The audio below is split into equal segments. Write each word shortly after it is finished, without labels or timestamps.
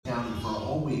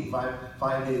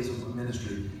five days of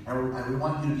ministry, and we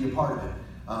want you to be a part of it.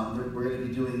 We're going to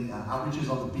be doing outreaches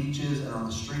on the beaches and on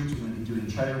the streets. We're going to be doing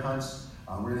treasure hunts.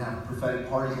 We're going to have prophetic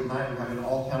parties at night. We're having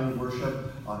all-county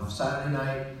worship on Saturday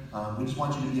night. We just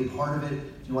want you to be a part of it.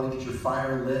 If you want to get your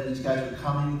fire lit, these guys are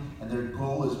coming, and their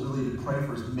goal is really to pray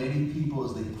for as many people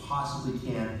as they possibly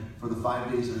can for the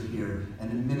 5 days they're here,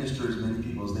 and to minister as many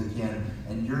people as they can.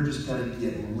 And you're just going to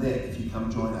get lit if you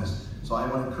come join us. So I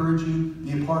want to encourage you,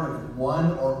 be a part of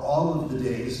one or all of the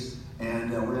days,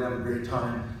 and we're going to have a great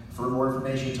time. For more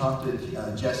information, talk to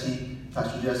Jesse,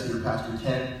 Pastor Jesse, or Pastor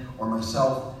Ken, or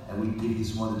myself, and we can give you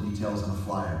some more of the details on a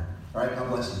flyer. All right, God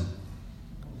bless you.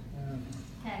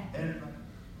 Okay.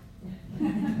 Okay,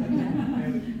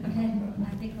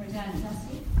 I think we're done.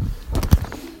 Jesse?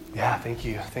 Yeah, thank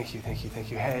you.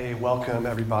 Hey, welcome,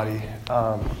 everybody.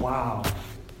 Wow.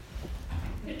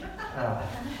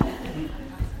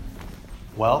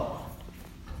 Well,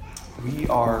 we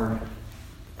are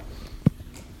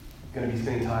going to be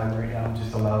spending time right now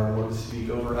just allowing the Lord to speak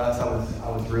over us. I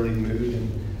was really moved, and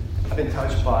I've been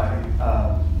touched by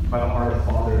the heart of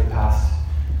the Father the past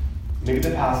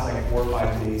 4 or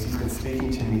 5 days. He's been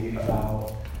speaking to me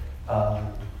about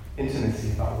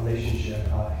intimacy, about relationship,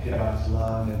 about his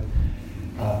love.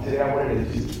 And today I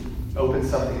wanted to just open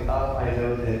something up. I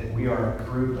know that we are a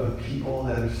group of people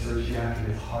that are searching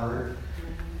after his heart.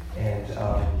 And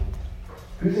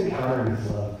who's encountering his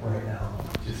love right now?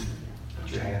 Just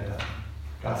put your hand up.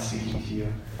 God's speaking to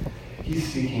you. He's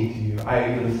speaking to you.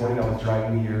 This morning I was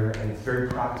driving here, and it's very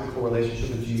practical. Relationship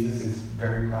with Jesus is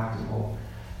very practical.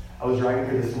 I was driving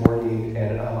here this morning,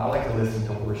 and I like to listen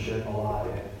to worship a lot.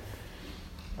 And,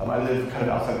 I live kind of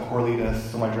outside of Corlinas,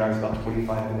 so my drive is about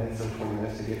 25 minutes, 20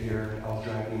 minutes to get here. I was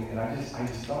driving, and I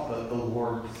just felt the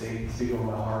Lord speak over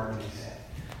my heart, and he said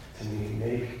to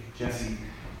me, Jesse,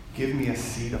 give me a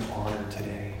seat of honor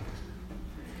today.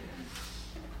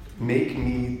 Make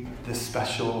me the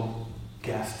special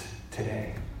guest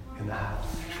today in the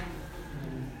house.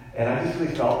 And I just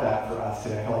really felt that for us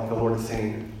today. I felt like the Lord is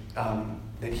saying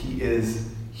that he is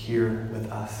here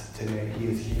with us today. He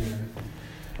is here.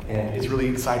 And it's really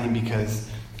exciting because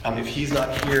if he's not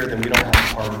here, then we don't have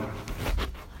a party.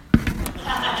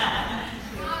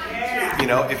 You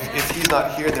know, if he's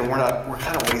not here, then we're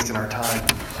kind of wasting our time.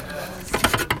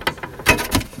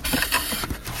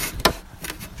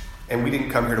 And we didn't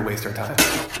come here to waste our time.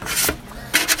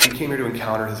 We came here to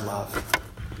encounter his love.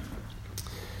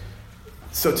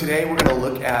 So today we're going to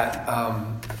look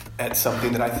at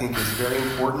something that I think is very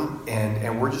important,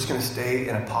 and we're just going to stay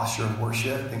in a posture of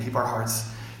worship and keep our hearts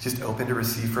just open to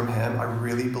receive from him. I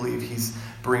really believe he's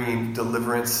bringing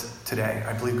deliverance today.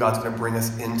 I believe God's going to bring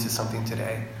us into something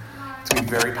today. It's going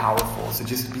to be very powerful. So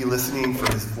just be listening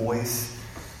for his voice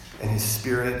and his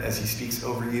spirit as he speaks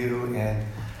over you. And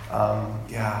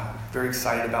very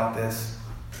excited about this.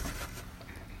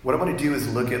 What I want to do is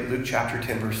look at Luke chapter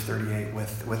 10, verse 38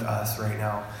 with us right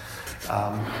now.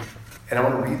 And I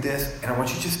want to read this, and I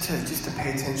want you just to pay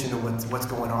attention to what's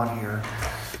going on here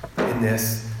in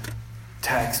this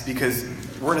text, because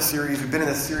we're in a series. We've been in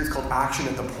a series called Action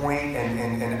at the Point,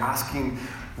 and asking,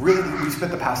 really, we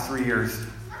spent the past 3 years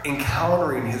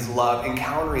encountering his love,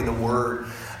 encountering the Word.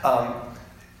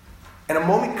 And a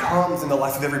moment comes in the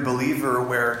life of every believer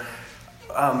where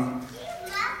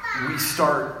we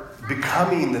start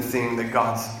becoming the thing that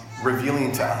God's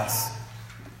revealing to us.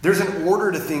 There's an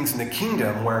order to things in the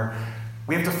kingdom where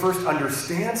we have to first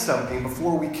understand something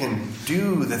before we can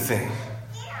do the thing.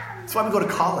 That's why we go to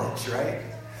college, right?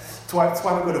 That's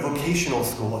why we go to vocational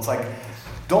school. It's like,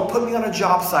 don't put me on a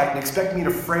job site and expect me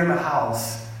to frame a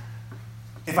house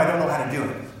if I don't know how to do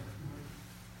it.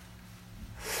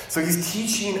 So he's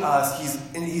teaching us,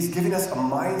 he's giving us a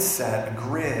mindset, a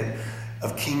grid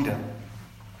of kingdom.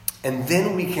 And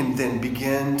then we can then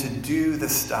begin to do the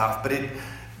stuff. But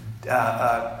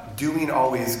doing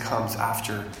always comes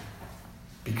after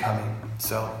becoming.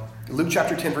 So Luke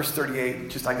chapter 10, verse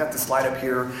 38. I got the slide up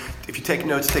here. If you take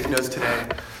notes today.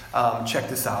 Check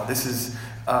this out. This is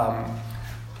a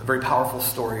very powerful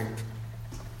story.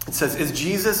 It says, as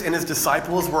Jesus and his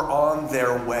disciples were on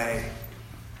their way,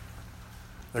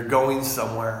 they're going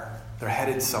somewhere. They're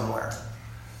headed somewhere.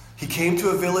 He came to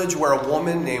a village where a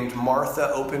woman named Martha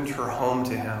opened her home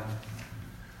to him.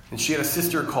 And she had a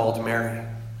sister called Mary.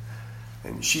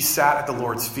 And she sat at the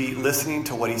Lord's feet listening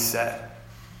to what he said.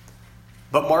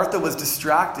 But Martha was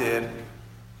distracted.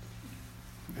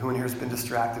 Who in here has been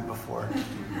distracted before?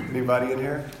 Anybody in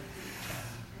here?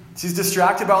 She's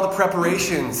distracted by all the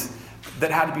preparations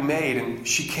that had to be made. And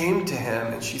she came to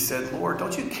him and she said, Lord,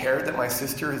 don't you care that my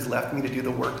sister has left me to do the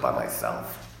work by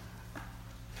myself?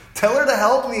 Tell her to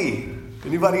help me.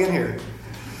 Anybody in here?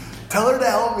 Tell her to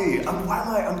help me.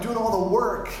 I'm doing all the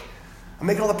work. I'm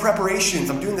making all the preparations.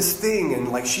 I'm doing this thing.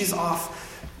 And like she's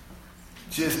off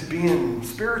just being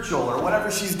spiritual or whatever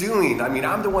she's doing. I mean,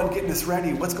 I'm the one getting this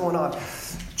ready. What's going on?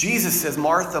 Jesus says,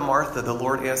 Martha, Martha, the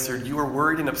Lord answered, you are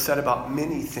worried and upset about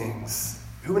many things.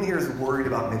 Who in here is worried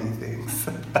about many things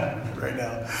right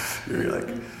now? You're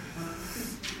like,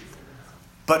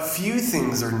 but few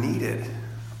things are needed,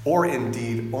 or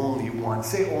indeed only one.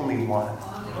 Say only one.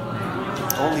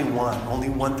 Only one. Only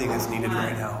one thing is needed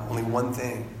right now. Only one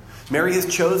thing. Mary has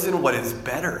chosen what is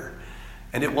better,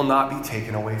 and it will not be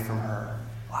taken away from her.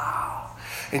 Wow.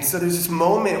 And so there's this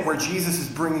moment where Jesus is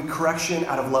bringing correction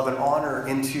out of love and honor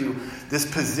into this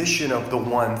position of the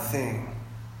one thing.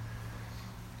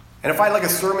 And if I had like a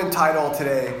sermon title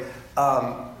today,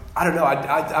 I don't know,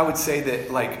 I would say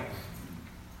that like,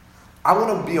 I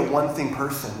want to be a one thing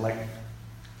person. Like,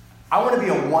 I want to be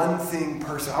a one thing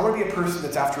person. I want to be a person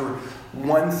that's after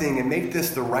one thing and make this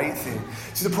the right thing.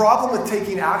 See, the problem with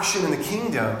taking action in the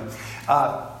kingdom,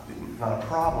 not a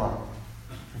problem.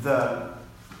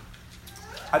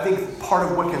 I think part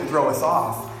of what can throw us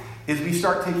off is we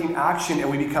start taking action and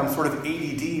we become sort of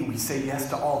ADD. We say yes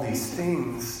to all these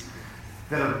things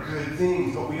that are good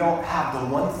things, but we don't have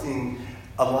the one thing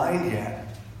aligned yet.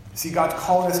 See, God's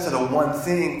calling us to the one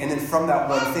thing, and then from that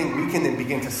one thing, we can then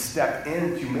begin to step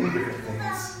into many different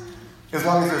things. As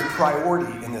long as there's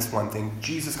priority in this one thing,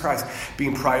 Jesus Christ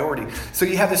being priority. So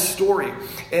you have this story,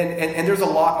 and there's a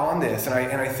lot on this, and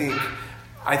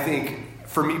I think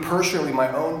for me personally,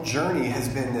 my own journey has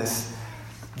been this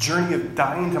journey of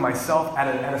dying to myself at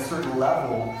a certain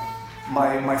level.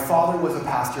 My father was a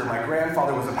pastor. My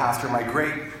grandfather was a pastor. My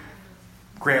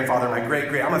great-grandfather, my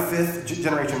great-great. I'm a fifth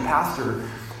generation pastor.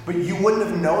 But you wouldn't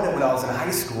have known it when I was in high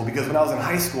school, because when I was in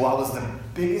high school, I was the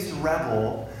biggest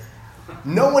rebel.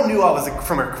 No one knew I was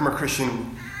from a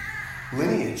Christian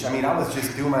lineage. I mean, I was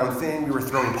just doing my own thing. We were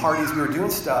throwing parties. We were doing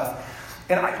stuff.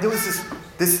 And there was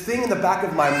this thing in the back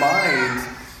of my mind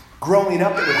growing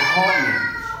up that would haunt me.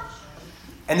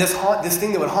 And this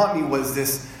thing that would haunt me was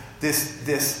this.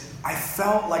 I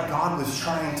felt like God was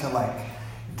trying to like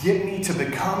get me to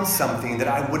become something that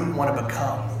I wouldn't want to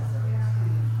become.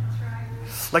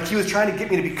 Like he was trying to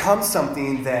get me to become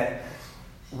something that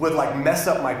would like mess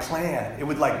up my plan. It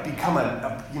would like become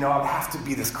I'd have to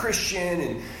be this Christian,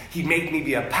 and he'd make me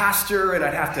be a pastor, and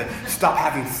I'd have to stop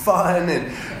having fun.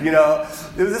 And,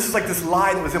 this is like this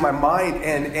lie that was in my mind.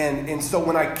 And so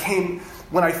when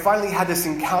I finally had this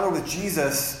encounter with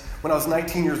Jesus, when I was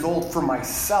 19 years old, for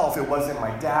myself, it wasn't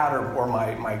my dad or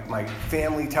my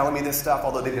family telling me this stuff,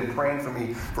 although they've been praying for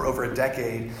me for over a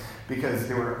decade because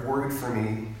they were worried for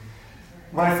me.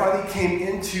 When I finally came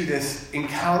into this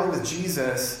encounter with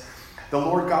Jesus, the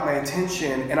Lord got my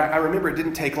attention, and I remember it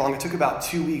didn't take long. It took about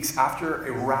 2 weeks after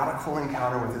a radical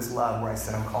encounter with His love where I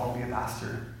said, I'm called to be a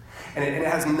pastor. And it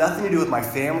has nothing to do with my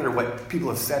family or what people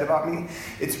have said about me.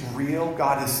 It's real.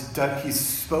 He's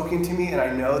spoken to me, and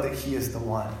I know that He is the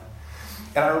one.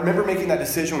 And I remember making that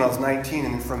decision when I was 19,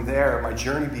 and from there, my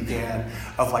journey began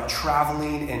of like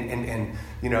traveling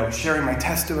and sharing my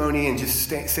testimony and just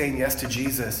saying yes to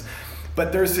Jesus.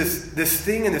 But there's this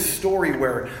thing in this story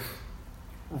where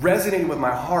resonating with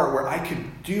my heart, where I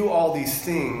could do all these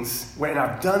things, and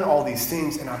I've done all these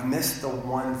things, and I've missed the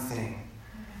one thing.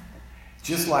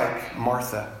 Just like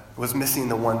Martha was missing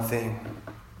the one thing.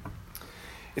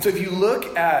 And so if you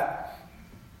look at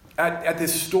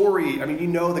this story, I mean, you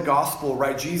know the gospel,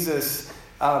 right? Jesus,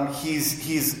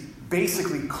 he's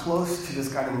basically close to this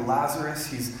guy named Lazarus.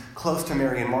 He's close to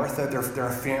Mary and Martha. They're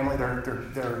a family.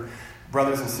 They're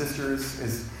brothers and sisters,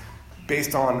 is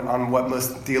based on what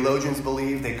most theologians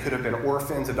believe. They could have been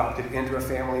orphans adopted into a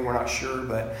family. We're not sure,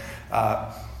 but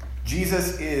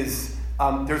Jesus is,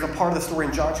 there's a part of the story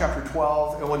in John chapter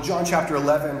 12. Well, in John chapter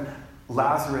 11,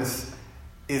 Lazarus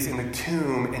is in the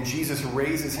tomb, and Jesus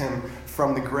raises him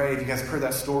from the grave. You guys have heard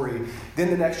that story. Then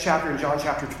the next chapter, in John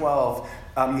chapter 12,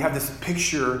 you have this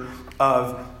picture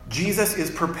of Jesus is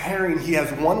preparing. He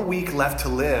has 1 week left to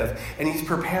live, and he's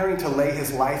preparing to lay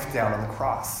his life down on the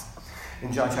cross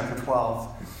in John chapter 12.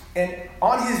 And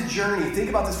on his journey, think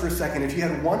about this for a second. If you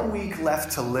had 1 week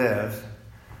left to live,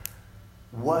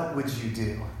 what would you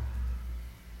do?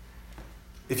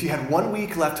 If you had 1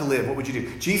 week left to live, what would you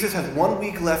do? Jesus has 1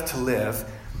 week left to live,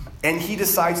 and he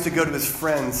decides to go to his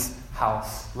friend's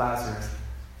house, Lazarus,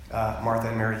 Martha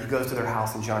and Mary. He goes to their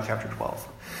house in John chapter 12.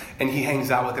 And he hangs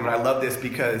out with them. And I love this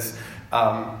because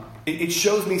it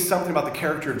shows me something about the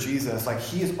character of Jesus. Like,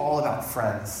 he is all about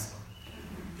friends.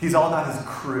 He's all about his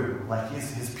crew. Like,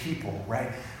 he's his people,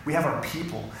 right? We have our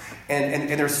people. And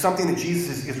there's something that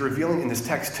Jesus is revealing in this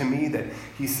text to me, that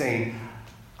he's saying,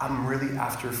 I'm really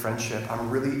after friendship. I'm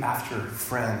really after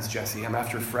friends, Jesse. I'm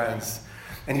after friends.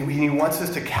 And he wants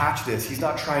us to catch this. He's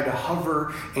not trying to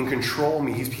hover and control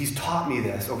me. He's taught me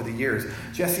this over the years.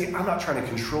 Jesse, I'm not trying to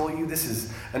control you. This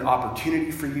is an opportunity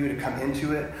for you to come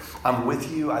into it. I'm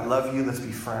with you. I love you. Let's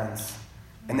be friends.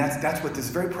 And that's what this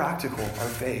is very practical, our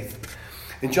faith.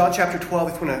 In John chapter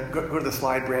 12, if you want to go to the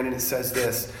slide, Brandon, it says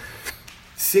this.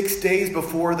 6 days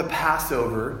before the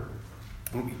Passover,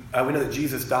 we know that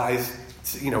Jesus dies,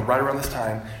 right around this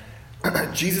time.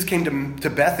 Jesus came to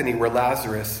Bethany where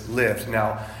Lazarus lived.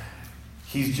 Now,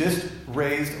 he's just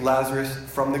raised Lazarus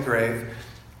from the grave,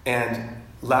 and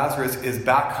Lazarus is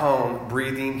back home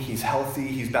breathing. He's healthy.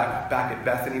 He's back at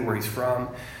Bethany where he's from,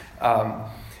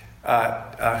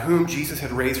 whom Jesus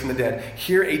had raised from the dead.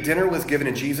 Here a dinner was given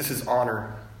in Jesus'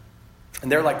 honor.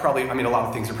 And they're like probably, a lot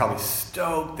of things are probably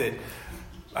stoked that,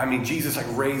 Jesus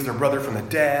raised their brother from the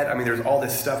dead. There's all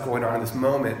this stuff going on in this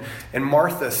moment. And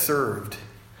Martha served.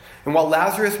 And while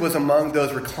Lazarus was among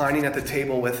those reclining at the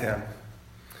table with him,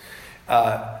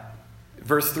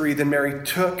 verse 3, then Mary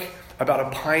took about a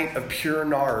pint of pure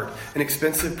nard, an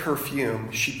expensive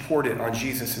perfume. She poured it on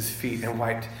Jesus' feet and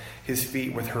wiped his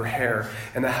feet with her hair.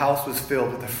 And the house was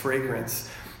filled with the fragrance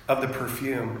of the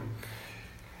perfume.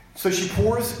 So she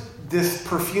pours this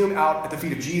perfume out at the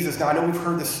feet of Jesus. Now, I know we've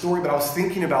heard this story, but I was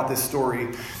thinking about this story,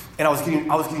 and I was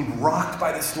getting rocked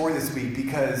by this story this week,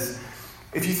 because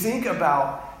if you think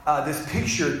about this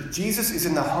picture, Jesus is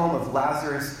in the home of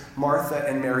Lazarus, Martha,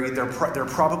 and Mary. They're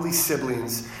probably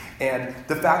siblings. And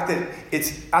the fact that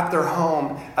it's at their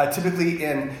home, typically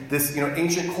in this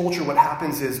ancient culture, what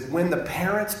happens is when the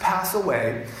parents pass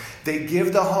away, they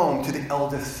give the home to the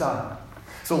eldest son.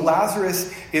 So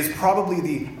Lazarus is probably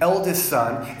the eldest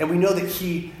son, and we know that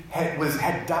he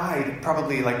had died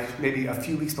probably maybe a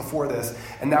few weeks before this,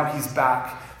 and now he's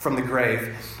back from the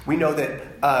grave. We know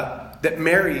that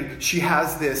Mary, she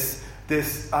has this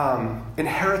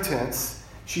inheritance.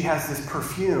 She has this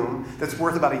perfume that's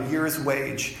worth about a year's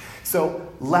wage. So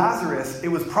Lazarus, it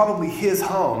was probably his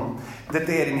home that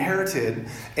they had inherited,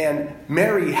 and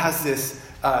Mary has this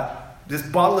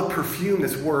bottle of perfume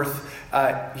that's worth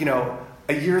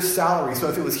a year's salary. So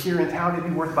if it was here in town, it'd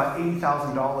be worth about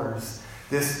 $80,000.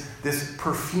 This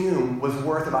perfume was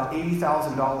worth about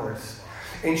 $80,000.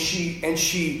 And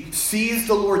she sees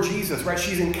the Lord Jesus, right?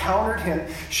 She's encountered him.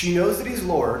 She knows that he's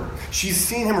Lord. She's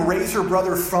seen him raise her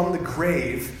brother from the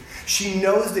grave. She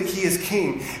knows that he is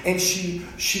king. And she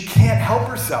can't help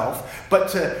herself but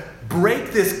to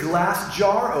break this glass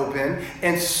jar open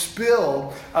and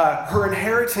spill her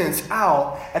inheritance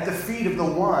out at the feet of the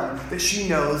one that she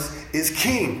knows is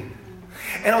king.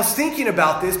 And I was thinking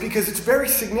about this because it's very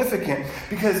significant,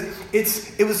 because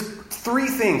it was three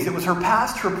things. It was her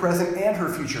past, her present, and her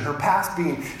future. Her past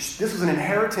being, this was an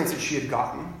inheritance that she had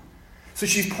gotten. So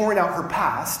she's pouring out her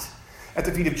past at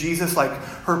the feet of Jesus, like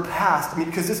her past.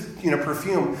 Because this,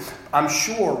 perfume, I'm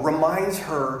sure, reminds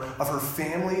her of her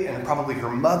family and probably her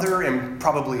mother and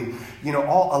probably, a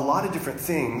lot of different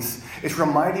things. It's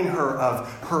reminding her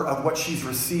of what she's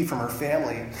received from her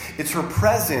family. It's her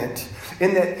present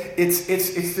in that it's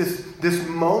this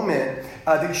moment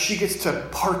that she gets to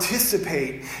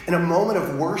participate in a moment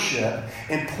of worship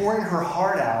and pouring her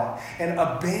heart out and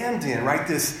abandon, right,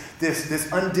 this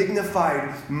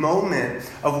undignified moment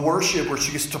of worship where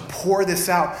she gets to pour this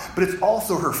out. But it's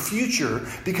also her future,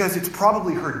 because it's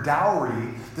probably her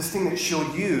dowry, this thing that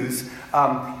she'll use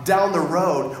down the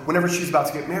road whenever she's about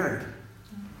to get married.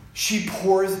 She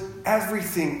pours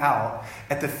everything out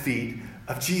at the feet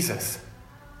of Jesus.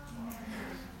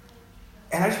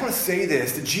 And I just want to say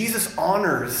this, that Jesus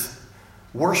honors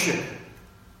worship.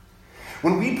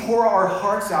 When we pour our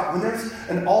hearts out, when there's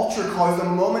an altar call, there's a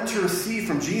moment to receive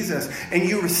from Jesus, and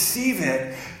you receive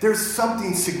it, there's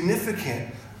something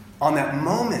significant on that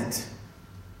moment.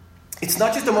 It's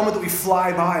not just a moment that we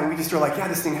fly by and we just are like, yeah,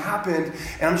 this thing happened,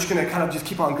 and I'm just going to kind of just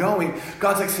keep on going.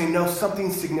 God's like saying, no,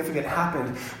 something significant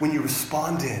happened when you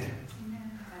responded.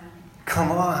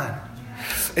 Come on.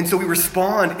 And so we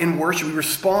respond in worship. We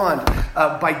respond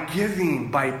by giving,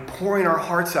 by pouring our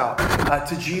hearts out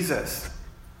to Jesus.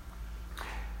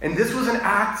 And this was an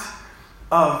act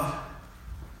of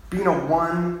being a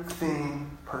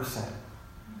one-thing person.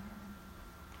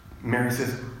 Mary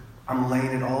says, I'm laying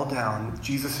it all down.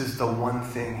 Jesus is the one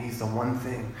thing. He's the one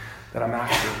thing that I'm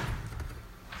after.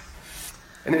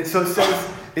 And it says,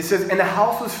 and the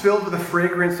house was filled with the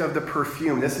fragrance of the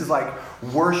perfume. This is like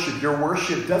worship. Your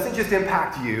worship doesn't just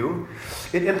impact you.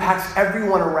 It impacts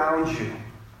everyone around you.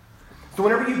 So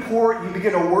whenever you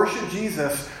begin to worship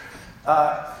Jesus,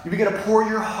 you begin to pour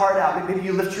your heart out. Maybe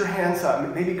you lift your hands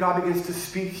up. Maybe God begins to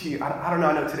speak to you. I don't know.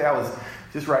 I know today I was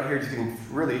just right here, just getting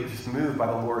really just moved by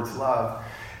the Lord's love.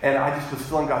 And I just was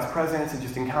feeling God's presence and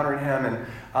just encountering him. And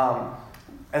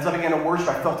as I began to worship,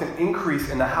 I felt an increase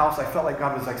in the house. I felt like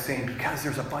God was like saying, because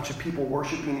there's a bunch of people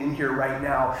worshiping in here right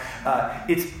now,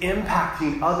 it's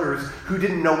impacting others who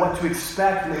didn't know what to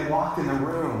expect when they walked in the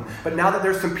room. But now that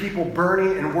there's some people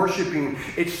burning and worshiping,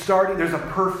 it's starting, there's a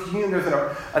perfume, there's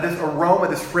this aroma,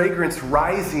 this fragrance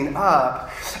rising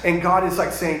up. And God is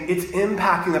like saying, it's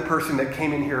impacting the person that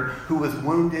came in here who was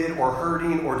wounded or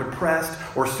hurting or depressed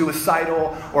or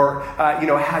suicidal or,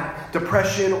 had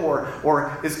depression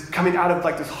or is coming out of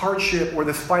like this hardship or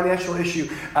this financial issue.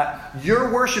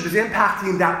 Your worship is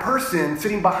impacting that person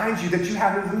sitting behind you that you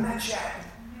haven't even met yet.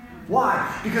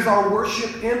 Why? Because our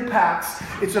worship impacts,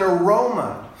 it's an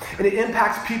aroma, and it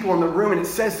impacts people in the room. And it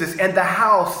says this, and the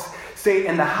house, say,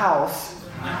 and the house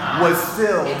was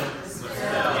filled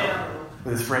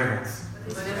with his fragrance.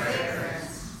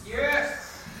 Yes.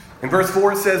 In verse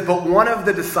 4 it says, but one of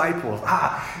the disciples,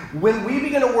 when we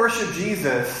begin to worship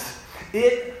Jesus,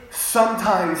 it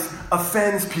sometimes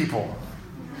offends people.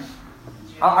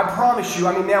 I promise you.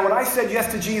 I mean, man, when I said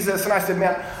yes to Jesus and I said,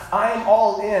 man, I am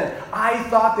all in, I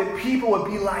thought that people would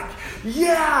be like,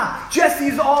 yeah,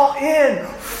 Jesse's all in,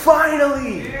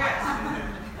 finally.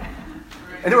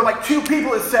 And there were like 2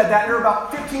 people that said that, and there were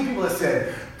about 15 people that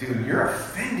said, dude, you're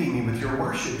offending me with your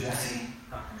worship, Jesse.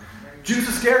 Judas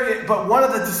Iscariot, but one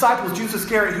of the disciples, Judas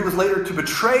Iscariot, who was later to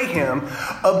betray him,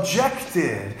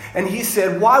 objected. And he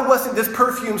said, why wasn't this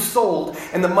perfume sold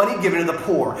and the money given to the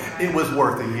poor? It was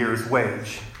worth a year's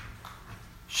wage.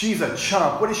 She's a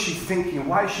chump. What is she thinking?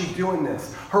 Why is she doing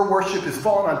this? Her worship is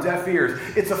falling on deaf ears.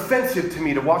 It's offensive to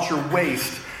me to watch her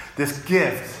waste this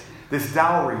gift, this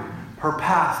dowry, her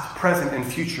past, present, and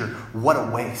future. What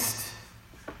a waste.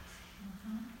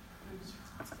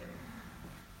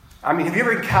 I mean, have you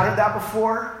ever encountered that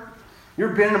before? You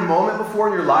ever been in a moment before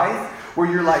in your life where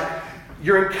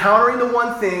you're encountering the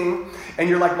one thing and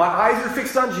you're like, my eyes are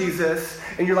fixed on Jesus,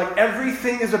 and you're like,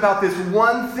 everything is about this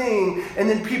one thing, and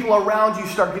then people around you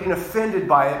start getting offended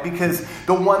by it because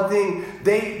the one thing,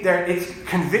 it's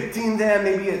convicting them.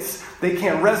 Maybe they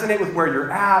can't resonate with where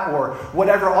you're at or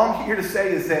whatever. All I'm here to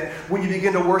say is that when you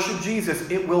begin to worship Jesus,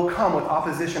 it will come with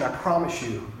opposition, I promise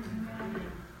you.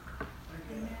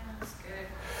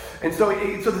 And so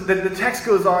the text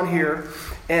goes on here,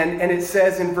 and it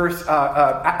says in verse,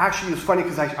 actually it was funny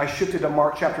because I shifted to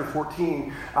Mark chapter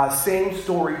 14, same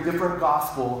story, different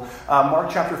gospel, Mark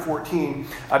chapter 14,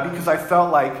 because I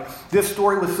felt like this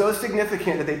story was so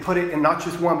significant that they put it in not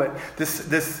just one, but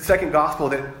this second gospel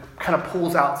that kind of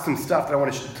pulls out some stuff that I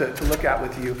want to look at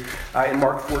with you in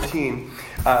Mark 14.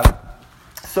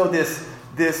 So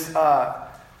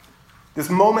this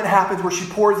moment happens where she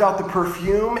pours out the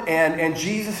perfume, and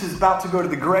Jesus is about to go to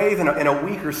the grave in a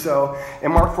week or so.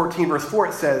 In Mark 14, verse 4,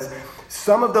 it says,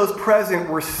 some of those present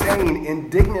were saying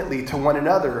indignantly to one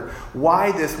another,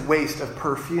 why this waste of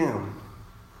perfume?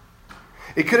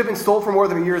 It could have been sold for more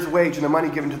than a year's wage and the money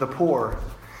given to the poor.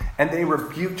 And they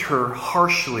rebuked her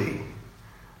harshly.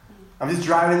 I'm just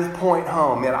driving this point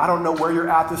home. Man, I don't know where you're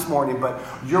at this morning, but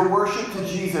your worship to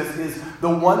Jesus is the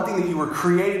one thing that you were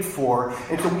created for.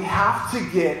 And so we have to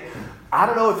get, I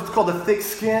don't know if it's called a thick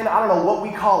skin, I don't know what we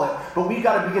call it, but we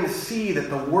got to begin to see that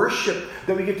the worship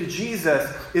that we give to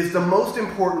Jesus is the most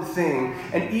important thing.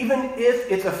 And even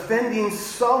if it's offending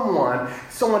someone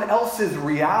else's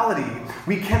reality,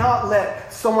 we cannot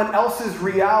let someone else's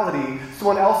reality,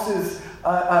 someone else's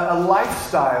a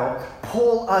lifestyle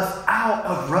pull us out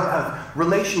of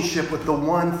relationship with the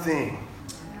one thing.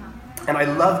 And I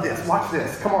love this. Watch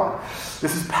this. Come on.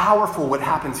 This is powerful what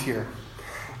happens here.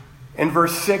 In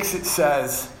verse 6 it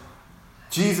says,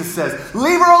 Jesus says,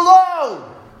 leave her alone.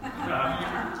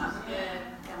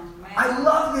 I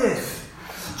love this.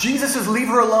 Jesus says, leave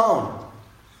her alone.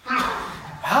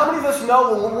 How many of us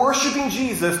know when we're worshiping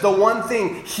Jesus, the one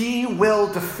thing, he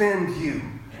will defend you.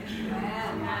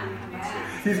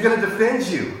 He's going to defend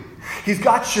you. He's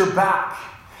got your back.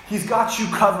 He's got you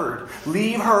covered.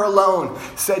 Leave her alone,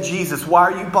 said Jesus.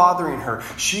 Why are you bothering her?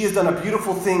 She has done a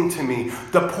beautiful thing to me.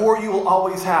 The poor you will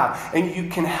always have, and you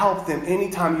can help them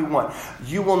anytime you want.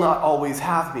 You will not always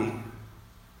have me.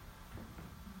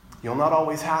 You'll not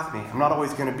always have me. I'm not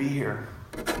always going to be here.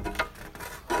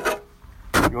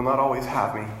 You'll not always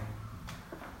have me.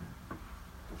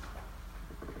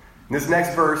 This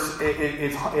next verse,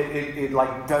 it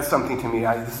like does something to me.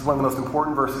 This is one of the most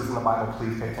important verses in the Bible.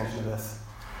 Please pay attention to this.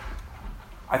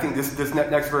 I think this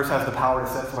next verse has the power to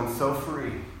set someone so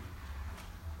free.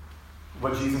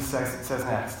 What Jesus says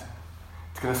next.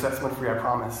 It's going to set someone free, I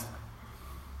promise.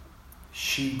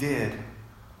 She did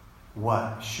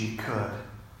what she could.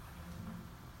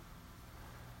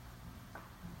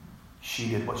 she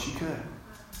did what she could.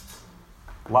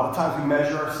 A lot of times we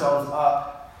measure ourselves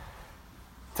up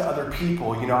to other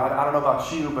people. I don't know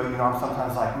about you, but I'm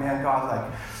sometimes like, man, God,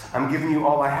 like, I'm giving you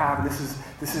all I have, and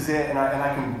this is it, and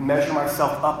I can measure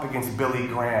myself up against Billy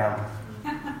Graham.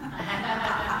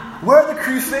 Where are the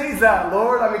crusades at,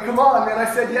 Lord? I mean, come on, man.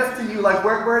 I said yes to you. Like,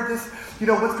 where this,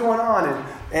 what's going on?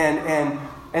 And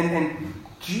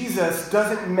Jesus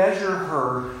doesn't measure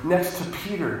her next to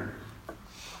Peter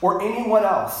or anyone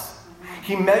else.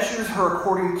 He measures her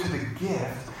according to the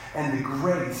gift and the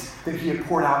grace that he had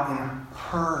poured out in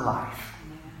her life.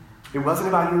 It wasn't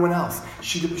about anyone else.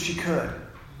 She did what she could.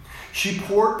 She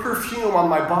poured perfume on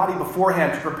my body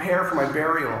beforehand to prepare for my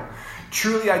burial.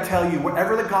 Truly, I tell you,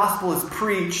 wherever the gospel is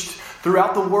preached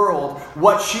throughout the world,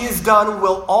 what she has done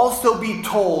will also be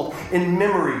told in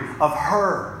memory of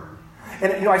her.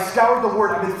 And, I scoured the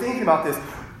word. I've been thinking about this.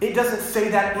 It doesn't say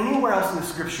that anywhere else in the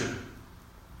scripture.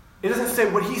 It doesn't say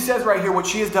what he says right here, what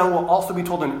she has done will also be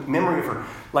told in memory of her.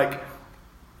 Like,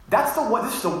 this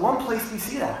is the one place we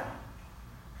see that.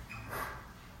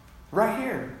 Right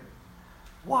here.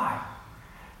 Why?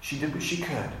 She did what she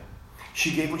could.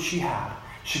 She gave what she had.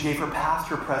 She gave her past,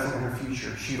 her present, and her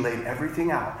future. She laid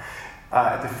everything out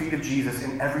at the feet of Jesus,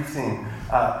 and everything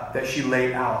that she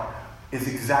laid out is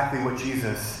exactly what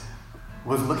Jesus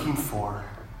was looking for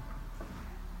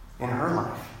in her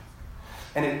life.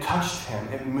 And it touched him.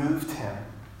 It moved him.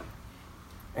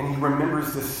 And he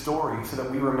remembers this story so that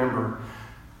we remember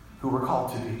who we're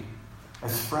called to be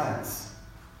as friends.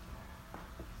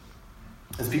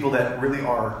 As people that really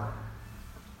are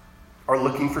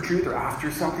looking for truth or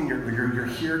after something. You're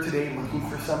here today looking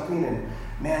for something, and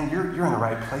man, you're in the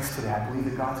right place today. I believe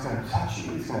that God's going to touch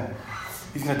you. He's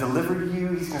going to deliver to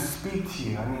you. He's going to speak to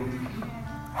you. I mean,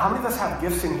 how many of us have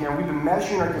gifts in here and we've been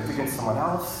measuring our gift against someone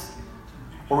else?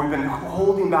 Or we've been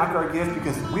holding back our gift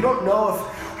because we don't know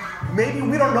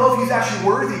if he's actually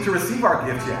worthy to receive our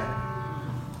gift yet.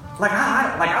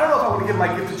 I don't know if I want to give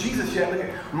my gift to Jesus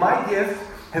yet. My gift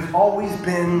has always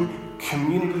been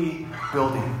community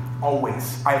building.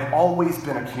 Always. I've always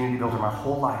been a community builder my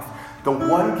whole life. The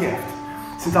one gift,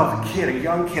 since I was a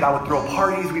young kid, I would throw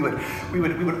parties. We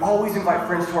would always invite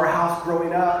friends to our house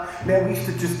growing up. Man,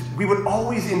 we would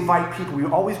always invite people. We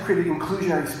would always create an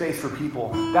inclusionary space for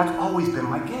people. That's always been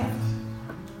my gift.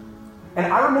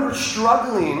 And I remember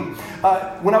struggling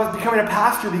when I was becoming a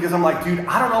pastor because I'm like, dude,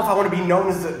 I don't know if I want to be known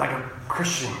as a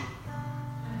Christian.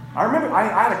 I remember I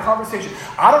had a conversation.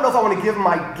 I don't know if I want to give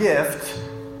my gift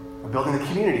of building the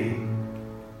community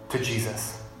to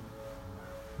Jesus.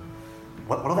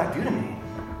 What will that do to me?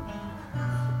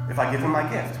 If I give him my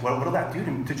gift, what will that do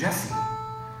to Jesse?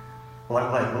 Will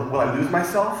I lose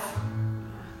myself?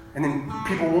 And then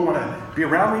people won't want to be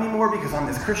around me anymore because I'm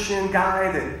this Christian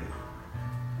guy that...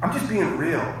 I'm just being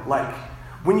real.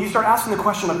 When you start asking the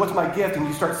question, what's my gift? And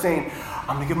you start saying,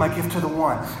 I'm going to give my gift to the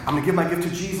one. I'm going to give my gift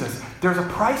to Jesus. There's a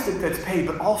price that's paid,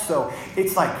 but also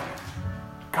it's like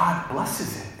God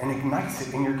blesses it and ignites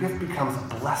it, and your gift becomes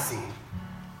a blessing.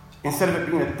 Instead of it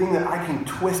being a thing that I can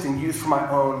twist and use for my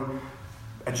own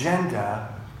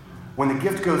agenda, when the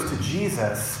gift goes to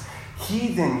Jesus, he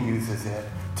then uses it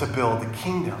to build the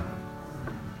kingdom.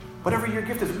 Whatever your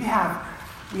gift is, we have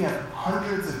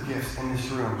hundreds of gifts in this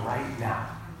room right now.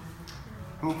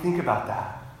 I mean, think about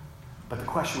that. But the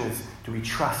question is, do we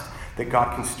trust that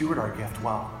God can steward our gift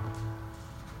well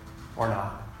or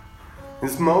not?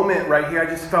 This moment right here, I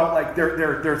just felt like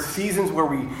there are seasons where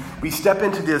we step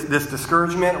into this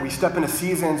discouragement, or we step into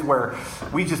seasons where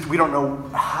we don't know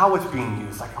how it's being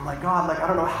used. I'm like, God, I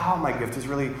don't know how my gift is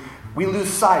really... We lose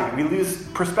sight. We lose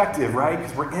perspective, right?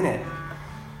 Because we're in it.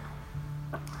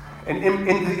 And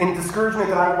in discouragement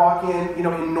that I walk in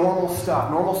normal stuff,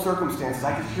 normal circumstances,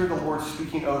 I could hear the Lord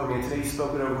speaking over me. And today he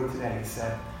spoke it over me today.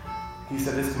 He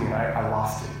said this to me, and I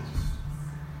lost it.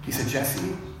 He said,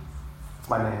 Jesse, it's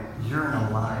my name. You're in a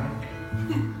line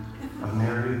of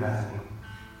Mary and Bethany.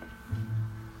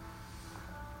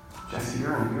 Jesse,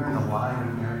 you're in the line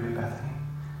of Mary and Bethany.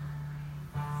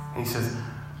 And he says,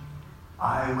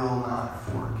 I will not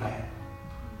forget.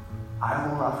 I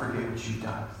will not forget what you've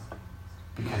done.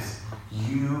 Because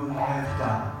you have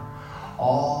done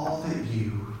all that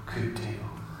you could do.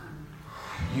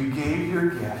 You gave your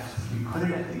gift, you put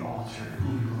it at the altar,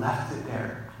 and you left it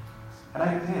there. And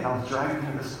I did. I was driving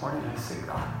here this morning, and I said,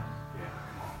 God,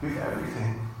 you have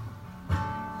everything.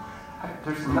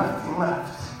 There's nothing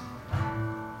left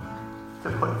to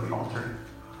put at the altar.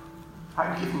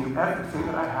 I've given you everything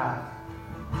that I have.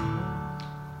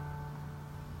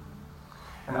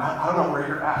 And I don't know where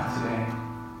you're at today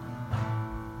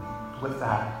with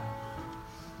that.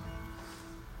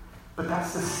 But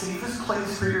that's the safest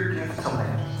place for your gift to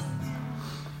land.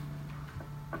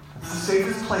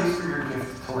 place for your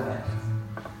gift to land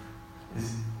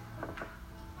is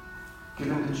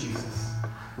given to Jesus,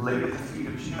 laid at the feet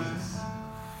of Jesus.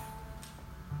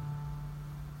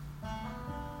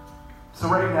 So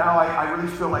right now, I really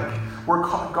feel like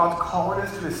God's calling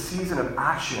us to a season of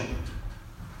action.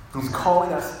 He's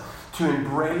calling us to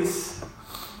embrace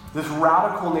this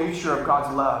radical nature of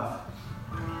God's love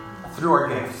through our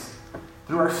gifts,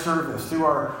 through our service, through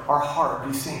our heart.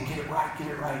 He's saying, get it right, get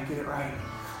it right, get it right.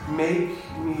 Make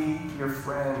me your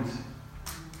friend.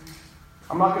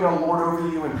 I'm not going to lord over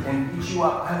you and beat you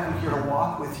up. I'm here to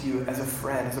walk with you as a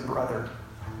friend, as a brother.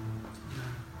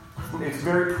 It's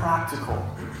very practical.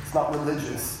 It's not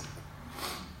religious.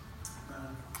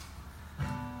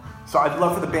 So I'd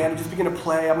love for the band to just begin to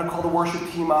play. I'm going to call the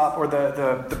worship team up or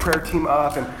the prayer team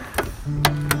up. And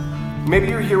maybe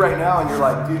you're here right now and you're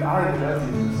like, dude, I don't even know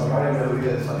Jesus. Like, I don't even know who he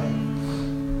is. Like, I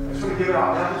just want to give it an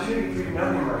opportunity for you to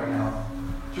know him right now,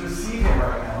 to receive him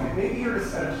right now. Maybe you're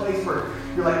just at a place where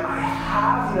you're like, I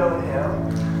have known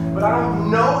him, but I don't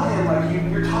know him like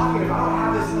you're talking about. I don't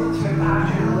have this intimate,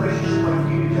 passionate relationship like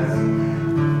you do, Jesse.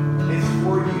 It's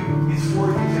for you. It's for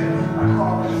you today. I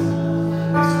promise.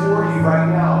 It's for you right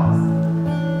now.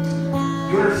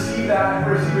 You want to receive that?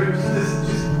 You want to receive it?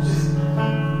 Just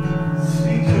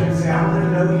speak to him and say, I want to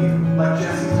know you, like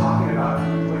Jesse's talking about the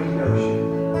way he knows you.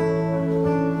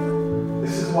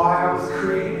 This is why I was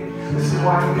created. This is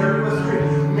why Mary was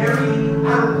created. Mary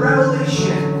had a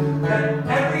revelation that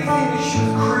everything that she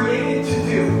was created to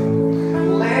do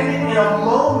landed in a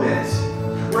moment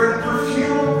where the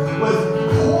perfume was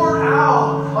poured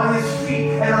out on his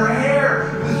feet and her hair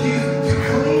was used to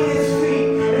clean his feet.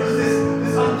 It was this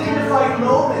undignified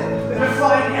moment that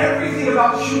defined everything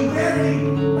about humanity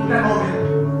in that moment.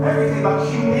 Everything about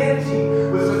humanity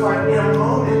was defined in a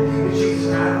moment. And Jesus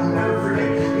said, I will never forget,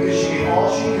 because she gave all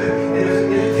she could. And it was an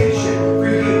invitation for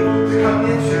you to come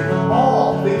into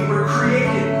all that you were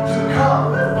created to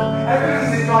become.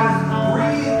 Everything that God has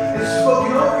breathed and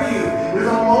spoken over you. There's a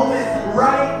moment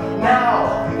right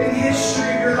now in the history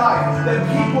of your life that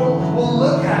people will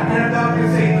look at and about and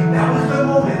say, that was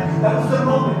the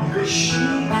moment that she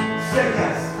said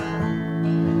yes.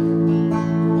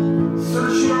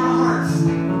 Searching our hearts.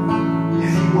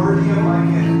 Is he worthy of my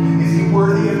gift? Is he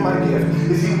worthy of my gift?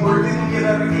 Is he worthy to give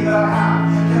everything that I have?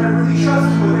 Can I really trust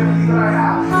him with everything that I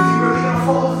have? Is he really going to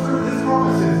follow through with his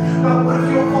promises? God, what if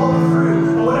you don't follow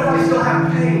through? But what if I still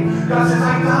have pain? God says, I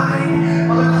died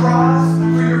on the cross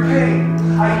for your pain.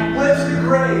 I went to the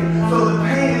grave so the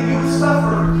pain that you would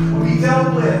suffer will be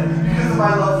dealt with because of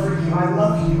my love for you. I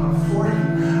love you. I'm for you.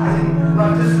 I'm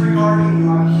not disregarding you.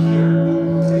 I'm here.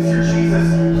 Is here Jesus?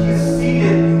 He is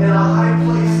seated in a high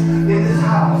place in this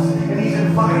house, and he's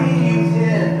inviting you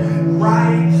in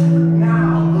right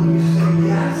now. Will you say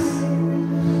yes?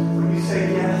 Will you say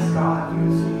yes, God?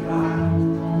 Use me, God.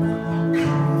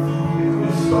 If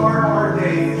we start our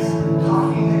days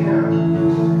talking to him,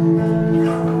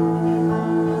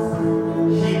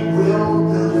 he will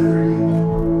deliver you.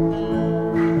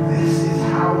 This is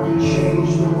how we change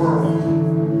the world.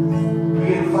 We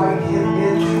invite him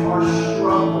into our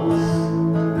struggles.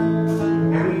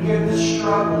 And we give the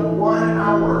struggle 1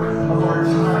 hour of our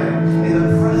time in the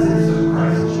presence of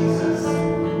Christ Jesus.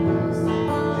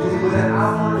 And when that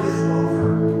hour is over,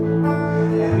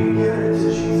 and we give it to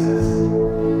Jesus,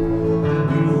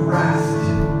 we rest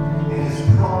in his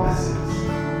promises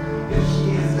that he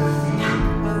is defeated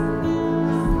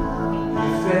the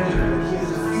offender, that he has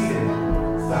defeated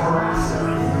the harasser,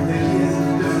 that he has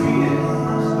defeated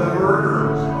the murderer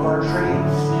of our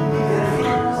dreams, the enemy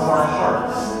of our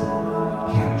hearts.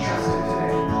 Can we trust him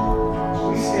today?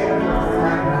 We stand up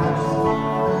right now.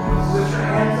 Just lift your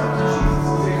hands up to Jesus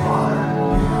and say, Father,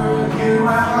 I give you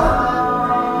my heart.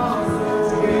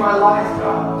 I give you my life,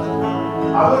 God.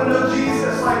 I want to know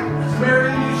Jesus like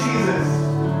Mary knew Jesus.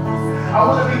 I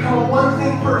want to become a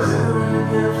one-thing person.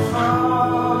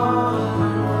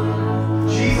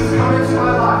 Jesus, come into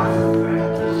my life.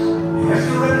 I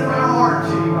surrender my heart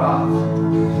to you, God.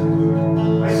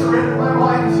 I surrender my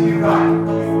mind to you, God.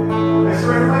 I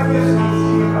surrender my gifts to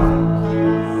you, God.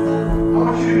 I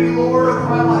want you to be Lord over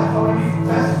my life. I want to be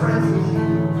best friends with you.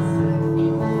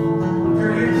 If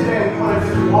you're here today, you want to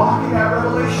just walk in that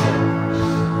revelation.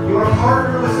 You want to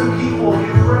partner with some people in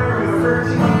prayer. We have a prayer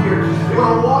team up here. They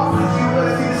want to walk with you. We want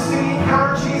to see the city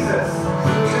encounter Jesus.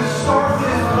 We're going to start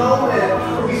this moment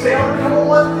where we say, I'm going to become a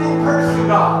one-thing person,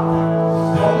 God.